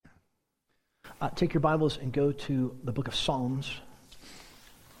Take your Bibles and go to the book of Psalms.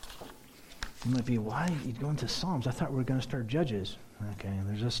 You might be, why are you going to Psalms? I thought we were going to start Judges. Okay,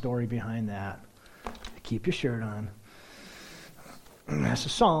 there's a story behind that. Keep your shirt on. That's the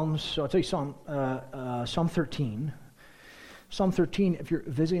Psalms. So I'll tell you Psalm 13. Psalm 13, if you're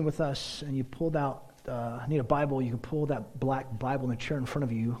visiting with us and you pulled out, need a Bible, you can pull that black Bible in the chair in front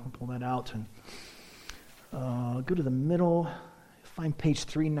of you. Pull that out and go to the middle. Find page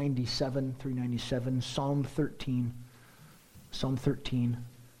 397, Psalm 13. Psalm 13,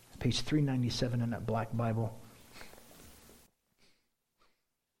 page 397 in that black Bible.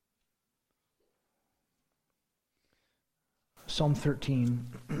 Psalm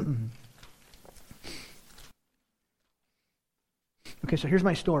 13. Okay, so here's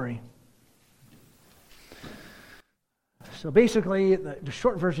my story. So basically, the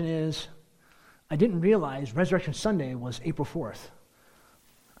short version is, I didn't realize Resurrection Sunday was April 4th.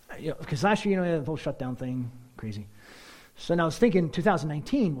 Because last year, the whole shutdown thing, crazy. So now I was thinking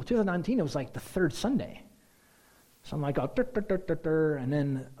 2019. Well, 2019, it was like the third Sunday. So I'm like, and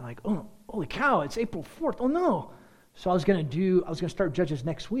then like, oh, holy cow, it's April 4th. Oh no. So I was going to start Judges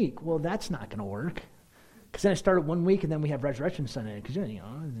next week. Well, that's not going to work. Because then I started 1 week, and then we have Resurrection Sunday. Because, I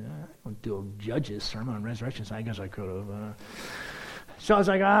don't do a Judges sermon on Resurrection Sunday. I guess I could have. So I was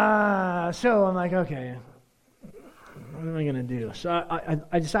like, So I'm like, okay, what am I going to do? So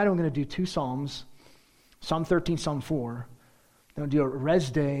I decided I'm going to do two Psalms, Psalm 13, Psalm 4. Then I'll do a Res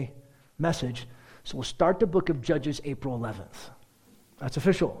Day message. So we'll start the book of Judges April 11th. That's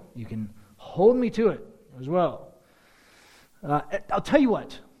official. You can hold me to it as well. I'll tell you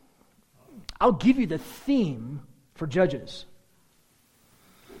what. I'll give you the theme for Judges.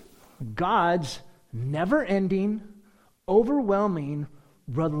 God's never-ending, overwhelming,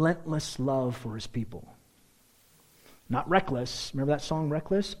 relentless love for his people. Not reckless. Remember that song,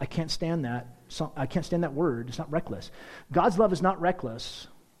 Reckless? I can't stand that. I can't stand that word. It's not reckless. God's love is not reckless.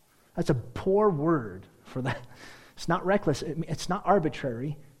 That's a poor word for that. It's not reckless. It's not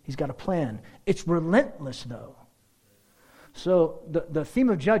arbitrary. He's got a plan. It's relentless, though. So the theme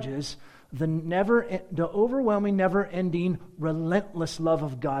of Judges, the overwhelming, never-ending, relentless love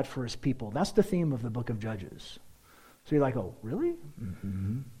of God for his people. That's the theme of the book of Judges. So you're like, oh, really?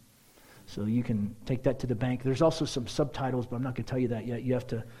 Mm-hmm. So you can take that to the bank. There's also some subtitles, but I'm not going to tell you that yet. You have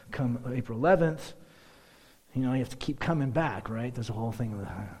to come April 11th. You have to keep coming back, right? There's a whole thing.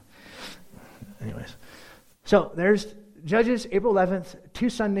 Anyways. So there's Judges, April 11th, 2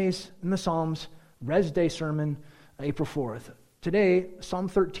 Sundays in the Psalms, Res Day sermon, April 4th. Today, Psalm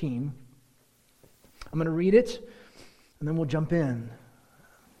 13. I'm going to read it, and then we'll jump in.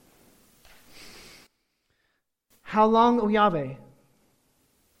 How long, O Yahweh,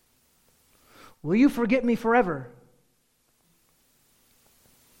 will you forget me forever?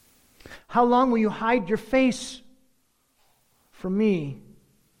 How long will you hide your face from me?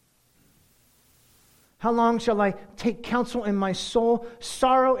 How long shall I take counsel in my soul,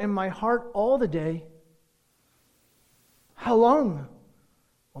 sorrow in my heart all the day? How long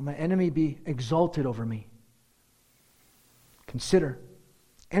will my enemy be exalted over me? Consider,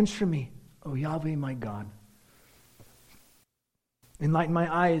 answer me, O Yahweh my God. Enlighten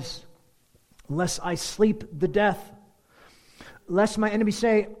my eyes, lest I sleep the death, lest my enemy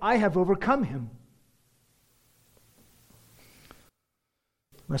say, I have overcome him.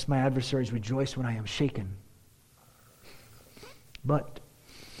 Lest my adversaries rejoice when I am shaken. But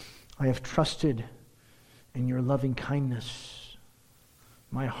I have trusted in your loving kindness.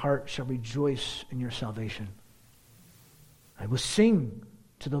 My heart shall rejoice in your salvation. I will sing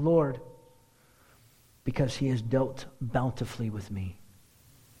to the Lord because he has dealt bountifully with me.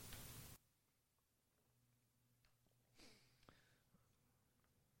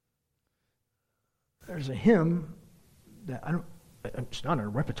 There's a hymn that it's not a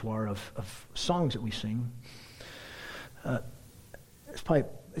repertoire of songs that we sing. It's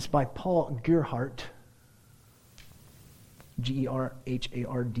by Paul Gerhardt, Gerhardt.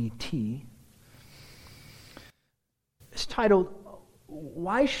 It's titled,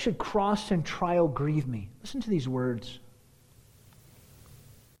 Why Should Cross and Trial Grieve Me? Listen to these words.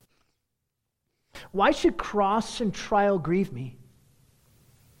 Why should cross and trial grieve me?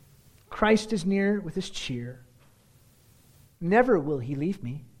 Christ is near with his cheer. Never will he leave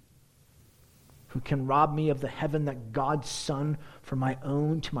me. Who can rob me of the heaven that God's Son for my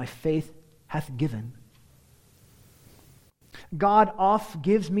own to my faith hath given? God oft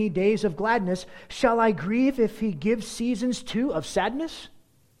gives me days of gladness. Shall I grieve if he gives seasons too of sadness?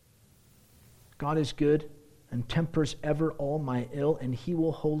 God is good and tempers ever all my ill, and he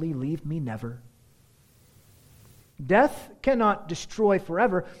will wholly leave me never. Death cannot destroy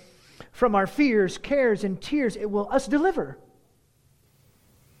forever, From our fears, cares, and tears, it will us deliver.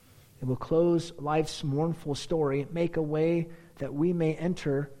 It will close life's mournful story, make a way that we may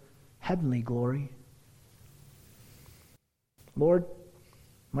enter heavenly glory. Lord,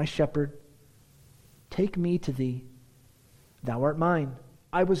 my shepherd, take me to thee. Thou art mine,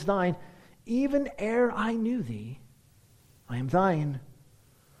 I was thine, even ere I knew thee. I am thine,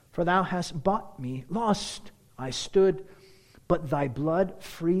 for thou hast bought me. Lost I stood, but thy blood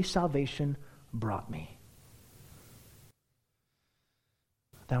free salvation brought me.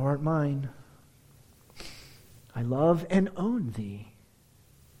 Thou art mine. I love and own thee.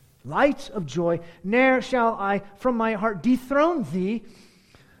 Light of joy, ne'er shall I from my heart dethrone thee.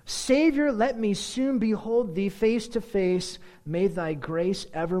 Savior, let me soon behold thee face to face. May thy grace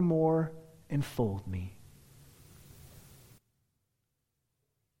evermore enfold me.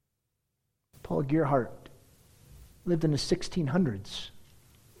 Paul Gerhardt lived in the 1600s.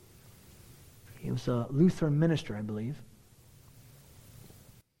 He was a Lutheran minister, I believe.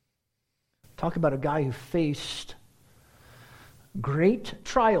 Talk about a guy who faced great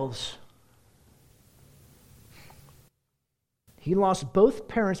trials. He lost both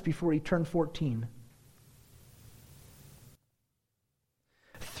parents before he turned 14.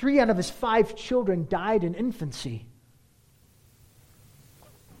 3 out of his 5 children died in infancy.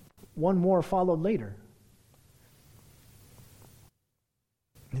 1 more followed later.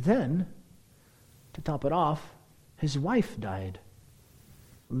 And then, to top it off, his wife died,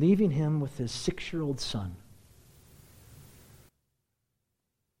 leaving him with his 6-year-old son.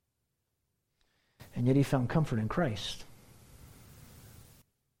 And yet he found comfort in Christ.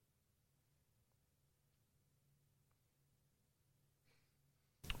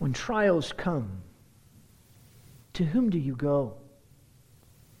 When trials come, to whom do you go?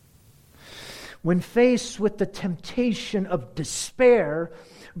 When faced with the temptation of despair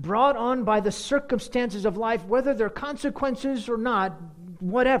brought on by the circumstances of life, whether they're consequences or not,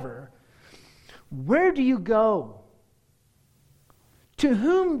 whatever, where do you go? To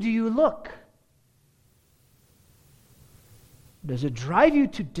whom do you look? Does it drive you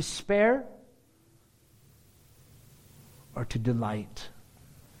to despair or to delight?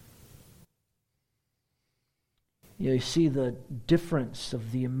 You see the difference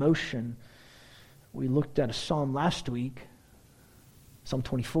of the emotion. We looked at a psalm last week, Psalm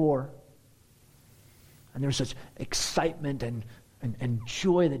 24, and there's such excitement and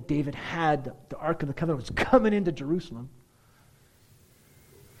joy that David had. The Ark of the Covenant was coming into Jerusalem.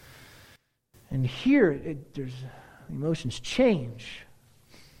 And here, there's emotions change.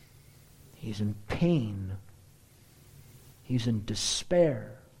 He's in pain. He's in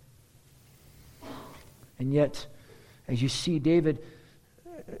despair. And yet, as you see David,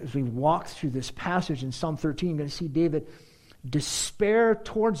 as we walk through this passage in Psalm 13, you're going to see David despair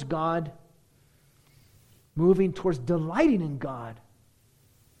towards God, moving towards delighting in God.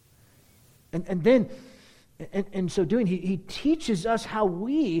 And then, in so doing, he teaches us how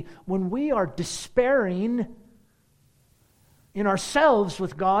we, when we are despairing in ourselves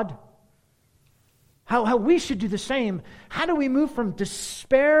with God, how we should do the same. How do we move from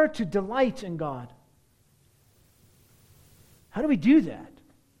despair to delight in God? How do we do that?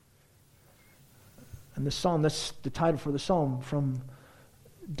 And the psalm, that's the title for the psalm, from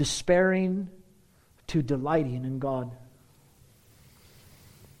despairing to delighting in God.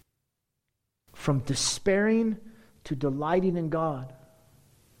 From despairing to delighting in God.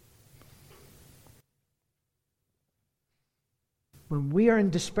 When we are in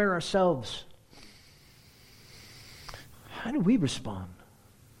despair ourselves, how do we respond?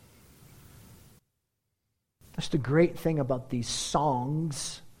 That's the great thing about these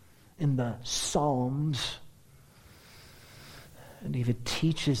songs in the Psalms. And David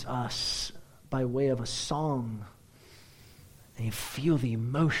teaches us by way of a song. And you feel the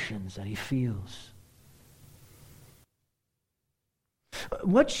emotions that he feels.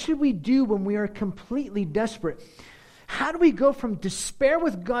 What should we do when we are completely desperate? How do we go from despair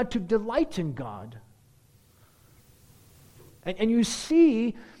with God to delight in God? And you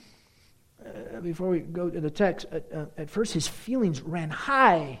see, before we go to the text, at first his feelings ran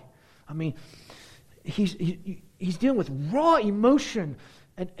high. I mean, he's dealing with raw emotion.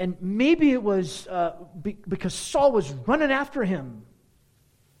 And maybe it was because Saul was running after him.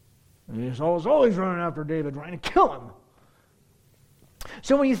 And Saul was always running after David, trying to kill him.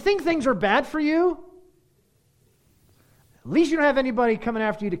 So when you think things are bad for you, at least you don't have anybody coming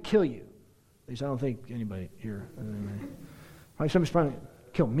after you to kill you. At least I don't think anybody here. Probably somebody's trying to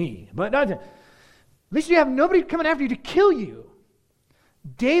kill me. But at least you have nobody coming after you to kill you.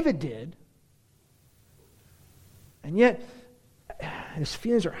 David did. And yet, His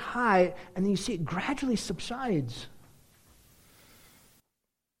feelings are high, and then you see it gradually subsides.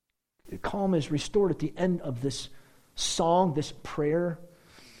 The calm is restored at the end of this song, this prayer.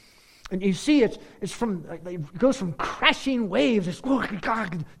 And you see it goes from crashing waves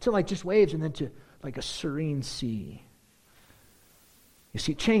to like just waves, and then to like a serene sea. You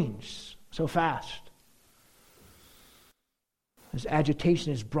see it change so fast. His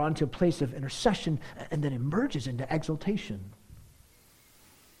agitation is brought into a place of intercession and then emerges into exaltation.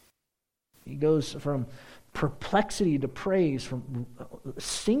 He goes from perplexity to praise, from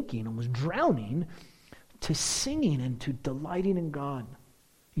sinking, almost drowning, to singing and to delighting in God.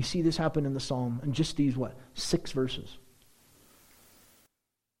 You see this happen in the psalm in just these, 6 verses.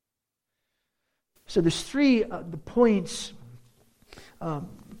 So there's 3 points,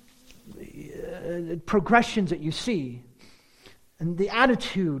 progressions that you see. And the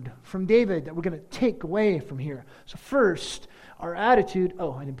attitude from David that we're going to take away from here. So first, our attitude,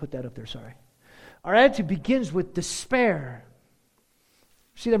 I didn't put that up there, sorry. Our attitude begins with despair.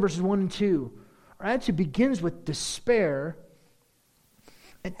 See that verses 1 and 2. Our attitude begins with despair.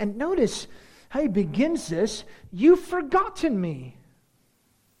 And notice how he begins this. You've forgotten me.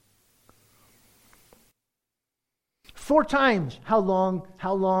 4 times. How long?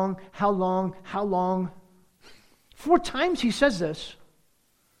 How long? How long? How long? 4 times he says this.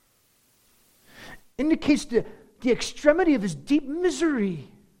 Indicates the extremity of his deep misery.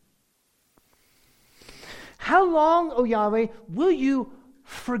 How long, O Yahweh, will you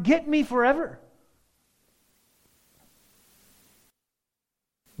forget me forever?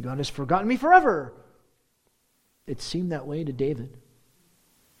 God has forgotten me forever. It seemed that way to David.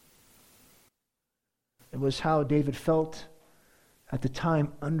 It was how David felt at the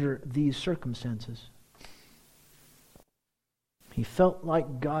time under these circumstances. He felt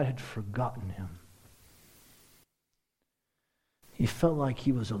like God had forgotten him. He felt like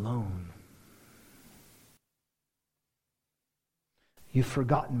he was alone. You've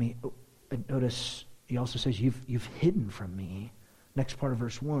forgotten me. Notice he also says, you've hidden from me. Next part of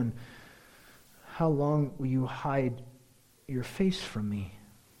verse 1. How long will you hide your face from me?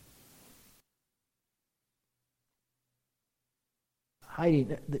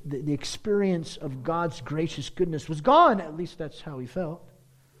 Hiding, the experience of God's gracious goodness was gone. At least that's how he felt.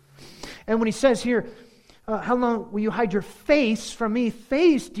 And when he says here, how long will you hide your face from me?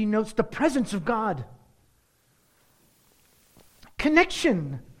 Face denotes the presence of God.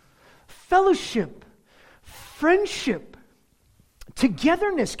 Connection, fellowship, friendship,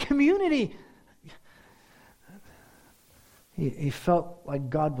 togetherness, community. He felt like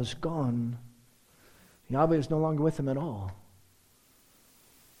God was gone. Yahweh was no longer with him at all.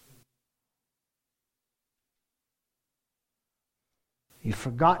 You've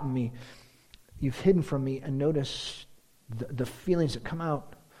forgotten me. You've hidden from me. And notice the feelings that come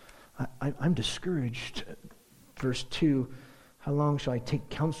out. I'm discouraged. Verse 2, how long shall I take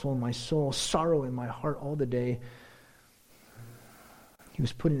counsel in my soul, sorrow in my heart all the day? He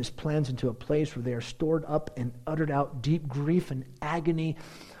was putting his plans into a place where they are stored up and uttered out, deep grief and agony.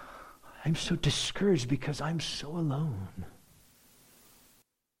 I'm so discouraged because I'm so alone.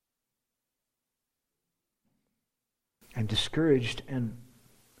 I'm discouraged and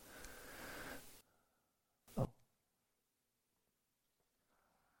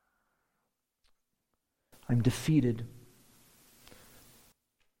I'm defeated.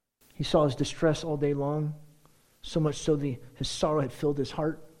 He saw his distress all day long, so much so his sorrow had filled his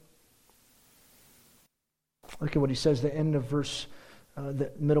heart. Look at what he says, the end of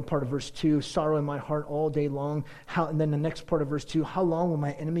the middle part of verse 2, sorrow in my heart all day long. And then the next part of verse 2, how long will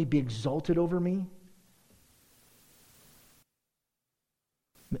my enemy be exalted over me?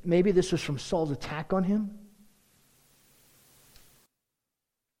 Maybe this was from Saul's attack on him.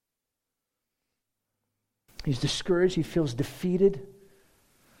 He's discouraged. He feels defeated.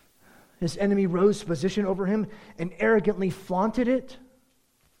 His enemy rose to position over him and arrogantly flaunted it.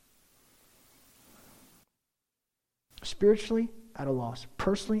 Spiritually, at a loss.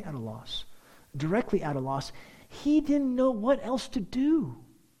 Personally, at a loss. Directly at a loss. He didn't know what else to do.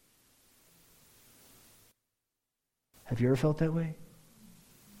 Have you ever felt that way?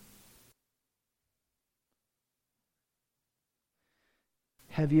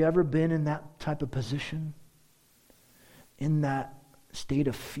 Have you ever been in that type of position? In that state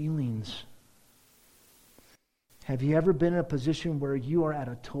of feelings? Have you ever been in a position where you are at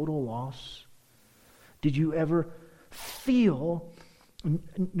a total loss? Did you ever feel,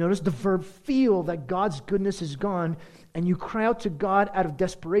 notice the verb feel, that God's goodness is gone, and you cry out to God out of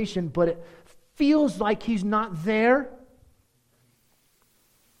desperation, but it feels like He's not there?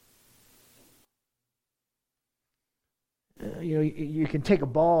 you can take a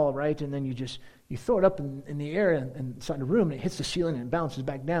ball, right, and then you throw it up in the air and inside the room, and it hits the ceiling and it bounces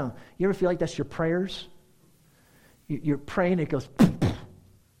back down. You ever feel like that's your prayers? You're praying, it goes.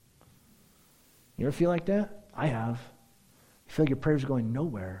 You ever feel like that? I have. You feel like your prayers are going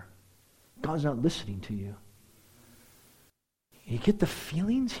nowhere. God's not listening to you. You get the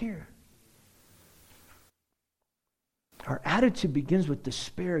feelings here? Our attitude begins with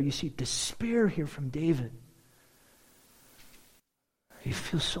despair. You see despair here from David. He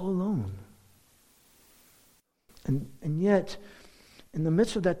feels so alone. And yet, in the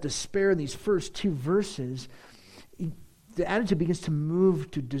midst of that despair, in these first two verses, the attitude begins to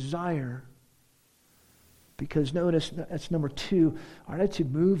move to desire. Because notice, that's number 2, our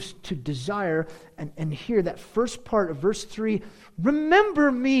attitude moves to desire. And here, that first part of verse 3,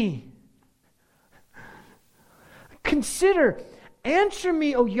 remember me. Consider, answer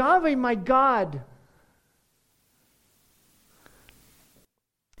me, O Yahweh, my God.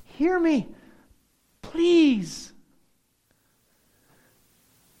 Hear me, please.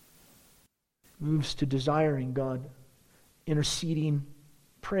 Moves to desiring God, interceding,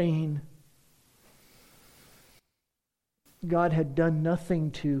 praying. God had done nothing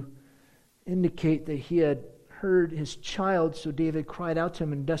to indicate that he had heard his child, so David cried out to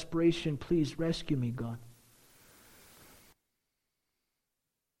him in desperation, please rescue me, God.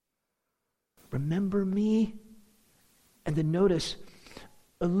 Remember me. And then notice,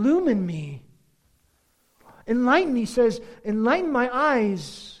 illumine me. Enlighten, he says, enlighten my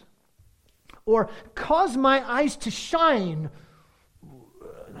eyes. Or cause my eyes to shine.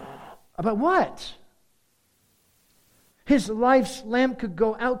 About what? His life's lamp could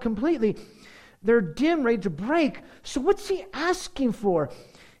go out completely. They're dim, ready to break. So what's he asking for?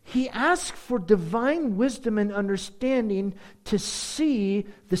 He asks for divine wisdom and understanding to see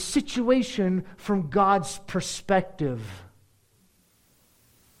the situation from God's perspective.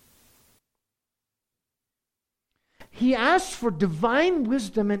 He asks for divine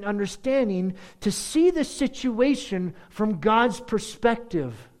wisdom and understanding to see the situation from God's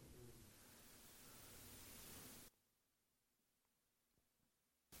perspective.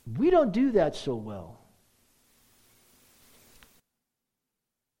 We don't do that so well.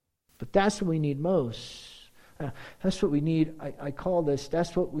 But that's what we need most. That's what we need. I call this,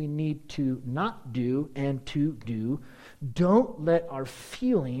 that's what we need to not do and to do. Don't let our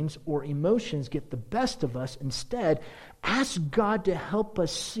feelings or emotions get the best of us. Instead, ask God to help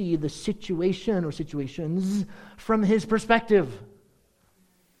us see the situation or situations from his perspective.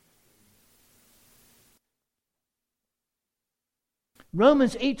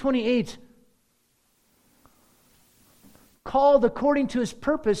 Romans 8:28, called according to his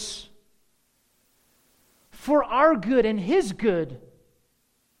purpose for our good and his good.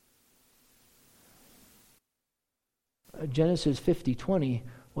 Genesis 50:20,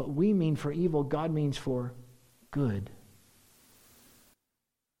 what we mean for evil, God means for good.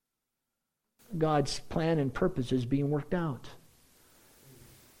 God's plan and purpose is being worked out.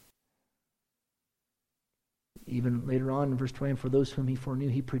 Even later on in verse 20, for those whom he foreknew,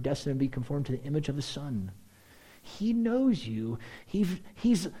 he predestined to be conformed to the image of his Son. He knows you.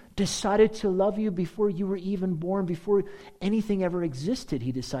 He's decided to love you before you were even born, before anything ever existed.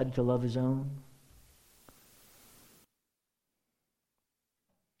 He decided to love his own.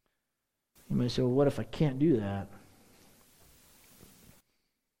 You might say, well, what if I can't do that?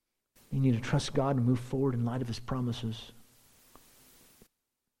 You need to trust God and move forward in light of his promises.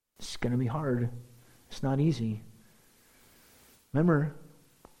 It's going to be hard. It's not easy. Remember,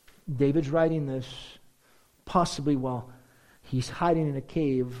 David's writing this possibly while he's hiding in a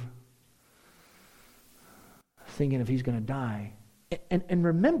cave, thinking if he's going to die. And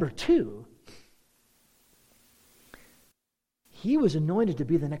remember, too, he was anointed to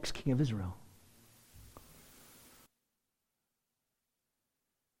be the next king of Israel.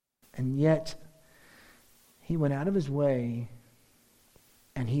 And yet, he went out of his way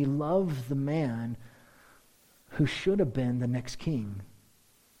and he loved the man who should have been the next king.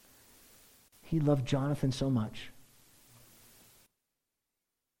 He loved Jonathan so much.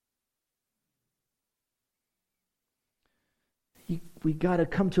 We got to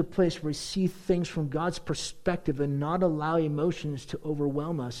come to a place where we see things from God's perspective and not allow emotions to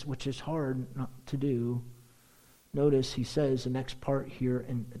overwhelm us, which is hard not to do. Notice he says the next part here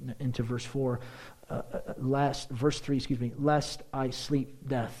into verse 4, verse 3, lest I sleep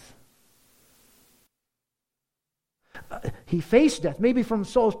death. He faced death, maybe from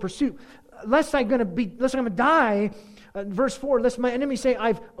Saul's pursuit. Lest I'm going to die. Verse 4, lest my enemies say,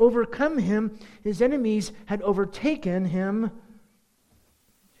 I've overcome him. His enemies had overtaken him.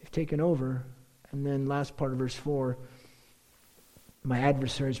 They've taken over. And then last part of verse 4, My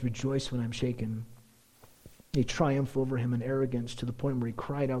adversaries rejoice when I'm shaken. They triumph over him in arrogance to the point where he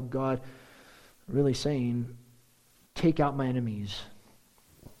cried out, God, really saying, take out my enemies.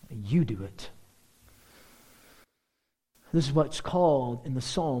 You do it. This is what's called in the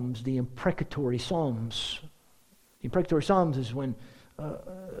Psalms the imprecatory Psalms. The imprecatory Psalms is when,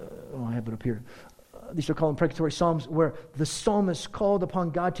 I have it up here. These are called imprecatory Psalms, where the psalmist called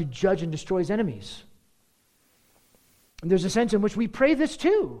upon God to judge and destroy his enemies. And there's a sense in which we pray this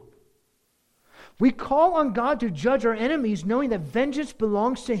too. We call on God to judge our enemies, knowing that vengeance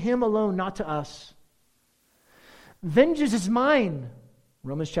belongs to him alone, not to us. Vengeance is mine,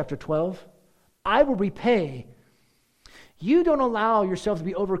 Romans chapter 12. I will repay. You don't allow yourself to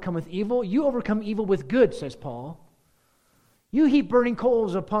be overcome with evil. You overcome evil with good, says Paul. You heap burning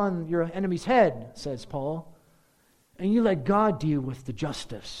coals upon your enemy's head, says Paul. And you let God deal with the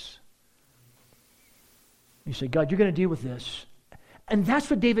justice. You say, God, you're going to deal with this. And that's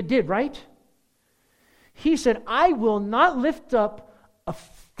what David did, right? He said, I will not lift up a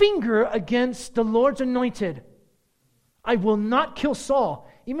finger against the Lord's anointed. I will not kill Saul,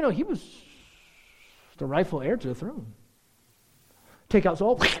 even though he was the rightful heir to the throne. Take out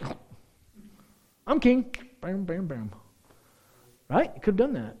Saul. I'm king. Bam, bam, bam. Right? You could have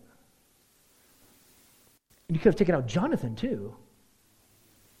done that. And you could have taken out Jonathan too.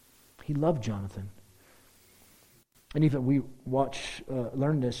 He loved Jonathan. And even we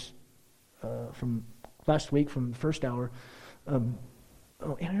learned this from last week from the first hour.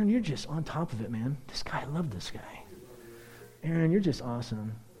 Aaron, you're just on top of it, man. I love this guy. Aaron, you're just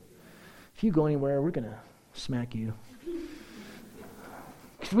awesome. If you go anywhere, we're going to smack you.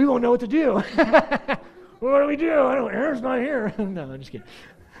 Because we won't know what to do. What do we do? Aaron's not here. No, I'm just kidding.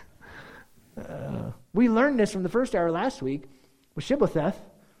 We learned this from the first hour last week with Shibboleth.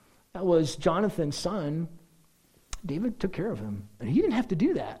 That was Jonathan's son. David took care of him. And he didn't have to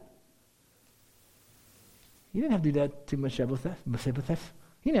do that. He didn't have to do that to Mephibosheth.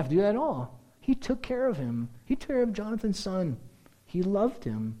 He didn't have to do that at all. He took care of him. He took care of Jonathan's son. He loved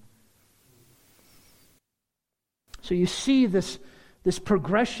him. So you see this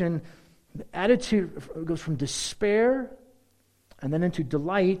progression. The attitude goes from despair and then into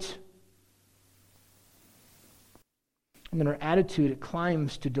delight. And then our attitude, it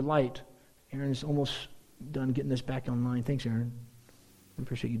climbs to delight. Aaron is almost done getting this back online. Thanks, Aaron. I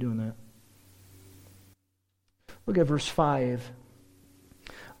appreciate you doing that. Look at verse 5.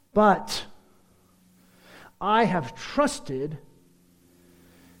 But I have trusted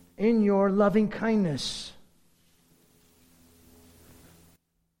in your loving kindness.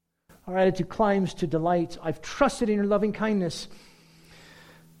 Our attitude climbs to delight. I've trusted in your loving kindness.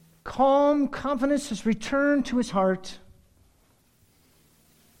 Calm confidence has returned to his heart.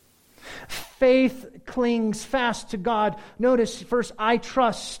 Faith clings fast to God. Notice first, I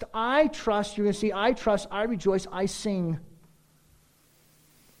trust. I trust. You're going to see, I trust, I rejoice, I sing.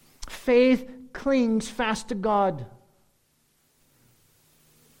 Faith clings fast to God.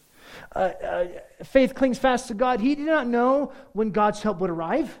 Faith clings fast to God. He did not know when God's help would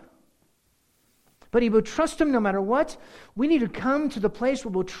arrive, but he would trust him no matter what. We need to come to the place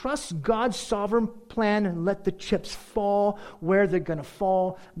where we'll trust God's sovereign plan and let the chips fall where they're going to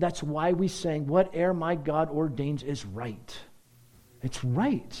fall. That's why we sang, whate'er my God ordains is right. It's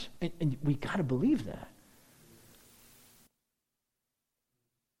right. And we got to believe that.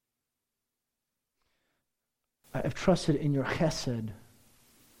 I've trusted in your chesed,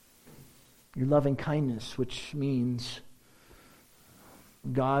 your loving kindness, which means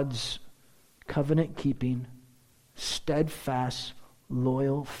God's covenant-keeping, steadfast,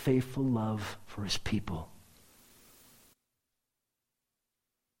 loyal, faithful love for his people.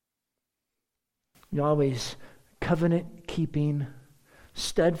 Yahweh's covenant-keeping,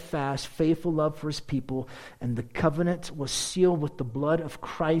 steadfast, faithful love for his people, and the covenant was sealed with the blood of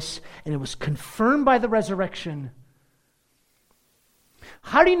Christ, and it was confirmed by the resurrection.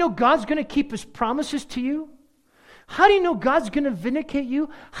 How do you know God's going to keep his promises to you? How do you know God's going to vindicate you?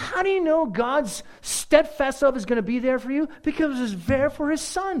 How do you know God's steadfast love is going to be there for you? Because it was there for his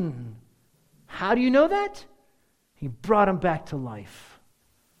son. How do you know that? He brought him back to life.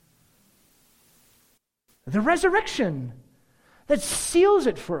 The resurrection that seals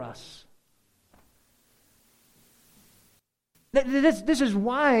it for us. This is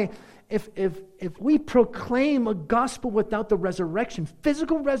why if we proclaim a gospel without the resurrection,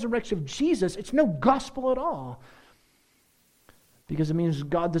 physical resurrection of Jesus, it's no gospel at all. Because it means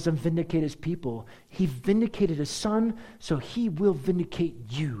God doesn't vindicate his people. He vindicated his son, so he will vindicate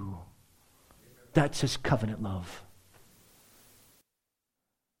you. That's his covenant love.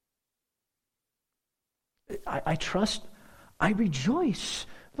 I trust I rejoice.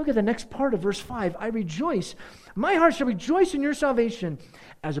 Look at the next part of verse 5. I rejoice. My heart shall rejoice in your salvation,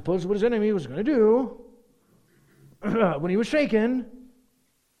 as opposed to what his enemy was going to do when he was shaken.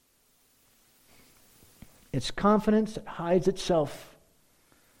 It's confidence that hides itself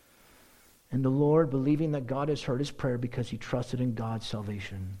in the Lord, believing that God has heard his prayer because he trusted in God's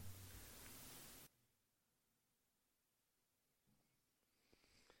salvation.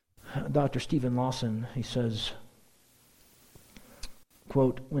 Dr. Stephen Lawson, he says,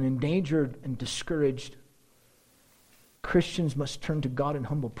 quote, when endangered and discouraged, Christians must turn to God in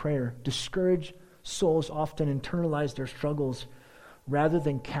humble prayer. Discouraged souls often internalize their struggles rather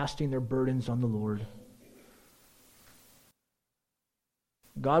than casting their burdens on the Lord.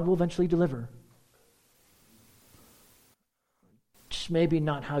 God will eventually deliver. Just maybe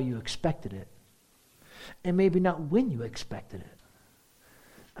not how you expected it. And maybe not when you expected it.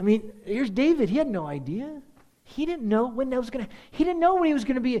 I mean, here's David. He had no idea. He didn't know when that was going to. He didn't know when he was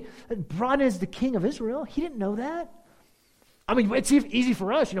going to be brought in as the king of Israel. He didn't know that. I mean, it's easy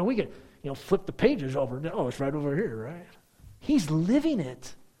for us. We could, flip the pages over. Oh, it's right over here, right? He's living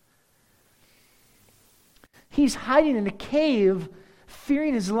it. He's hiding in a cave,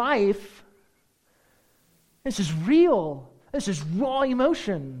 fearing his life. This is real. This is raw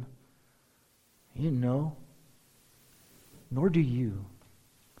emotion. You didn't know. Nor do you.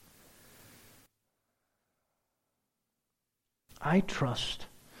 I trust.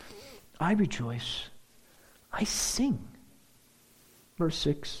 I rejoice. I sing. Verse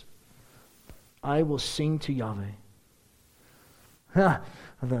 6. I will sing to Yahweh.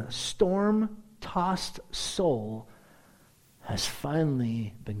 The storm-tossed soul has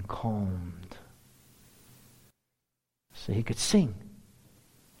finally been calmed. So he could sing.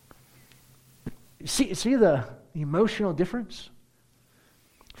 See the emotional difference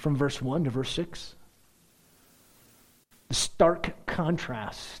from verse 1 to verse 6? The stark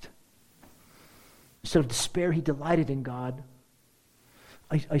contrast. Instead of despair, he delighted in God.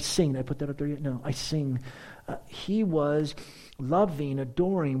 I sing. Did I put that up there yet? No, I sing. He was loving,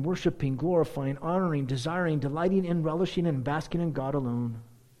 adoring, worshiping, glorifying, honoring, desiring, delighting in, relishing, and basking in God alone.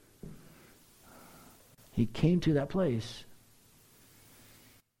 He came to that place.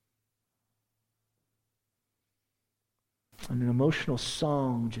 And an emotional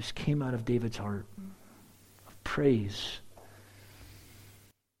song just came out of David's heart of praise.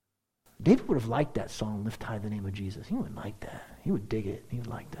 David would have liked that song, Lift High the Name of Jesus. He would like that. He would dig it. He would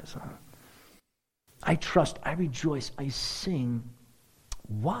like that song. I trust, I rejoice, I sing.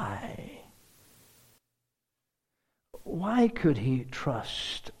 Why? Why could he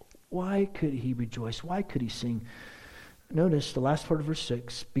trust? Why could he rejoice? Why could he sing? Notice the last part of verse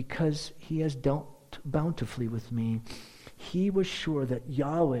 6. Because he has dealt bountifully with me. He was sure that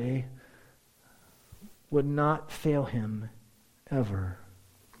Yahweh would not fail him ever.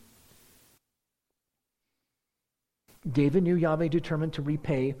 David knew Yahweh determined to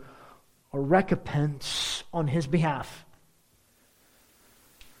repay or recompense on his behalf.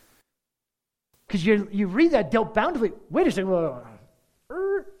 Because you read that, dealt bountifully. Wait a second.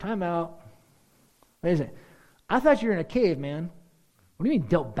 Time out. Wait a second. I thought you were in a cave, man. What do you mean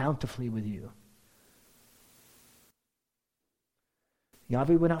dealt bountifully with you?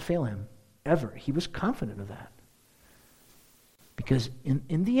 Yahweh would not fail him, ever. He was confident of that. Because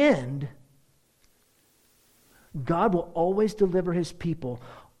in the end, God will always deliver his people,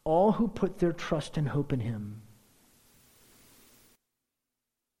 all who put their trust and hope in him.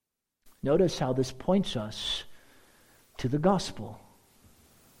 Notice how this points us to the gospel.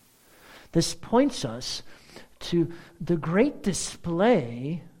 This points us to the great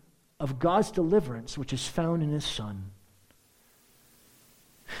display of God's deliverance, which is found in his Son.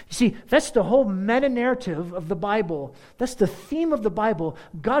 You see, that's the whole meta-narrative of the Bible. That's the theme of the Bible.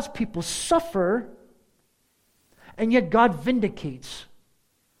 God's people suffer, and yet God vindicates.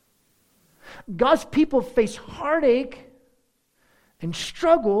 God's people face heartache and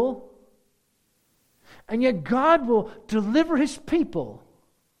struggle, and yet God will deliver his people,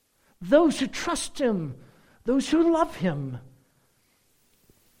 those who trust him, those who love him.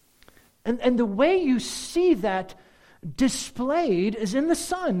 And the way you see that displayed is in the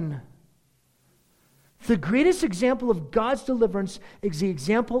Son. The greatest example of God's deliverance is the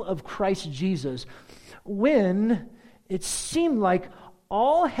example of Christ Jesus. When it seemed like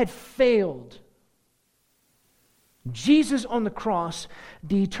all had failed, Jesus on the cross,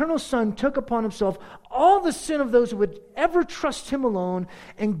 the eternal Son, took upon himself all the sin of those who would ever trust him alone,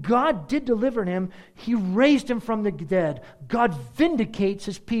 and God did deliver him. He raised him from the dead. God vindicates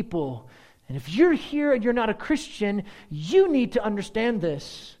his people. And if you're here and you're not a Christian, you need to understand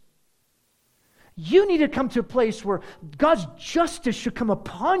this. You need to come to a place where God's justice should come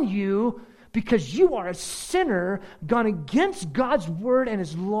upon you because you are a sinner, gone against God's word and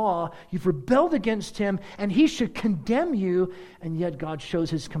his law. You've rebelled against him, and he should condemn you. And yet God shows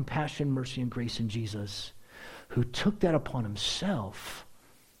his compassion, mercy, and grace in Jesus, who took that upon himself,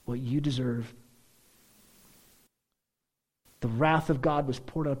 what you deserve. The wrath of God was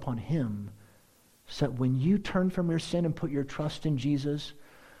poured out upon him, so that when you turn from your sin and put your trust in Jesus,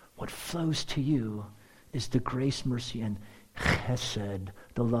 what flows to you is the grace, mercy, and chesed,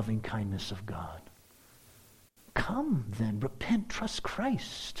 the loving kindness of God. Come then, repent, trust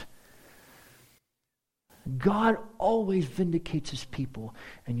Christ. God always vindicates his people,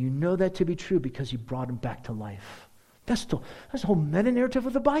 and you know that to be true because he brought them back to life. That's the whole meta-narrative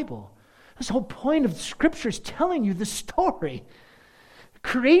of the Bible. That's the whole point of the Scriptures, telling you the story.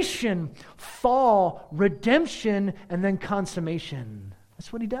 Creation, fall, redemption, and then consummation.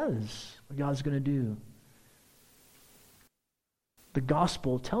 That's what he does, what God's going to do. The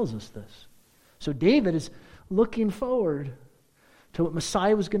gospel tells us this. So David is looking forward to what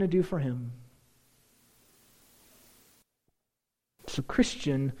Messiah was going to do for him. So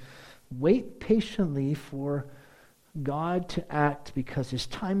Christian, wait patiently for God to act because his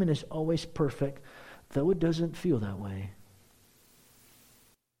timing is always perfect, though it doesn't feel that way.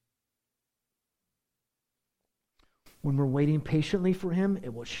 When we're waiting patiently for him,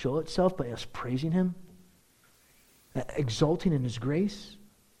 it will show itself by us praising him, exulting in his grace,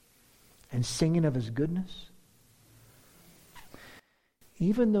 and singing of his goodness.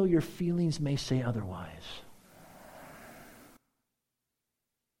 Even though your feelings may say otherwise.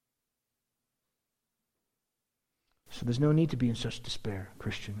 So there's no need to be in such despair,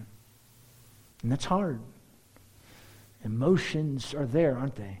 Christian. And that's hard. Emotions are there,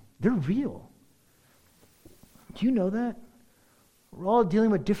 aren't they? They're real. Do you know that? We're all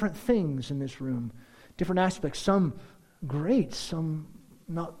dealing with different things in this room. Different aspects, some great, some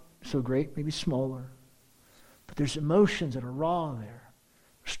not so great, maybe smaller. But there's emotions that are raw there,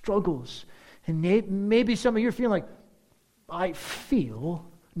 struggles. And maybe some of you are feeling like, I feel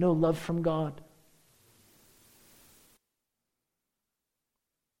no love from God.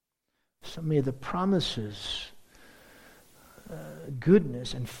 So may the promises,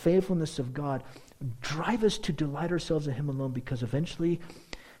 goodness, and faithfulness of God drive us to delight ourselves in him alone, because eventually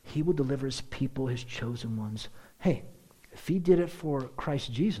he will deliver his people, his chosen ones. Hey, if he did it for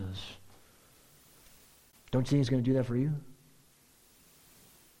Christ Jesus, don't you think he's going to do that for you?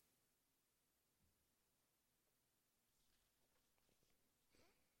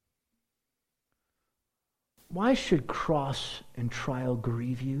 Why should cross and trial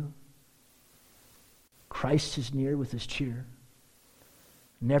grieve you? Christ is near with his cheer.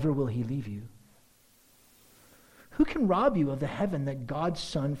 Never will he leave you. Who can rob you of the heaven that God's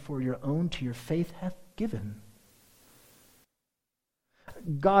Son for your own to your faith hath given?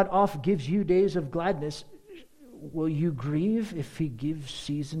 God oft gives you days of gladness. Will you grieve if he gives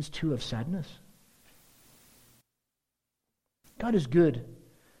seasons too of sadness? God is good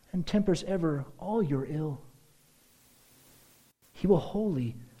and tempers ever all your ill. He will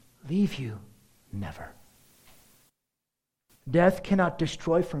wholly leave you never. Death cannot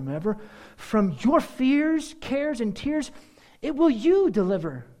destroy forever. From your fears, cares, and tears, it will you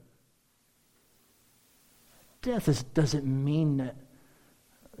deliver. Death doesn't mean that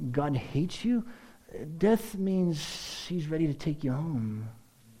God hates you. Death means he's ready to take you home.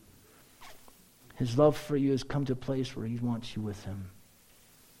 His love for you has come to a place where he wants you with him.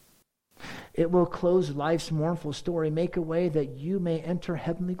 It will close life's mournful story, make a way that you may enter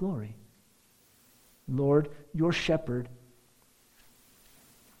heavenly glory. Lord, your shepherd,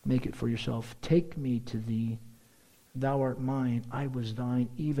 make it for yourself. Take me to thee. Thou art mine. I was thine,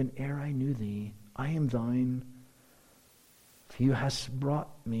 even ere I knew thee. I am thine. For you hast brought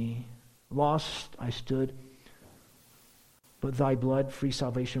me. Lost I stood, but thy blood free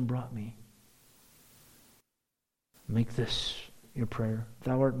salvation brought me. Make this your prayer.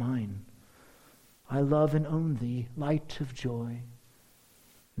 Thou art mine. I love and own thee, light of joy.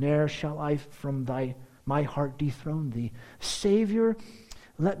 Ne'er shall I from my heart dethrone thee. Savior,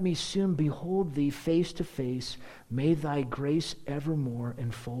 let me soon behold thee face to face. May thy grace evermore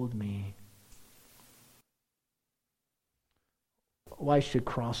enfold me. Why should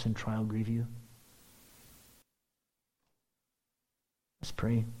cross and trial grieve you? Let's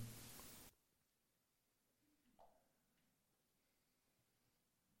pray.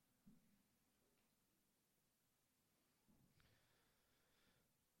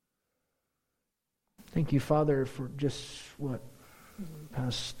 Thank you, Father, for just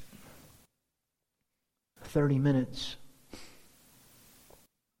past 30 minutes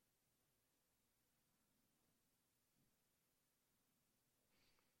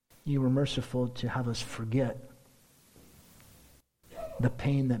you were merciful to have us forget the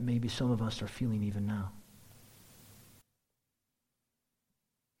pain that maybe some of us are feeling even now.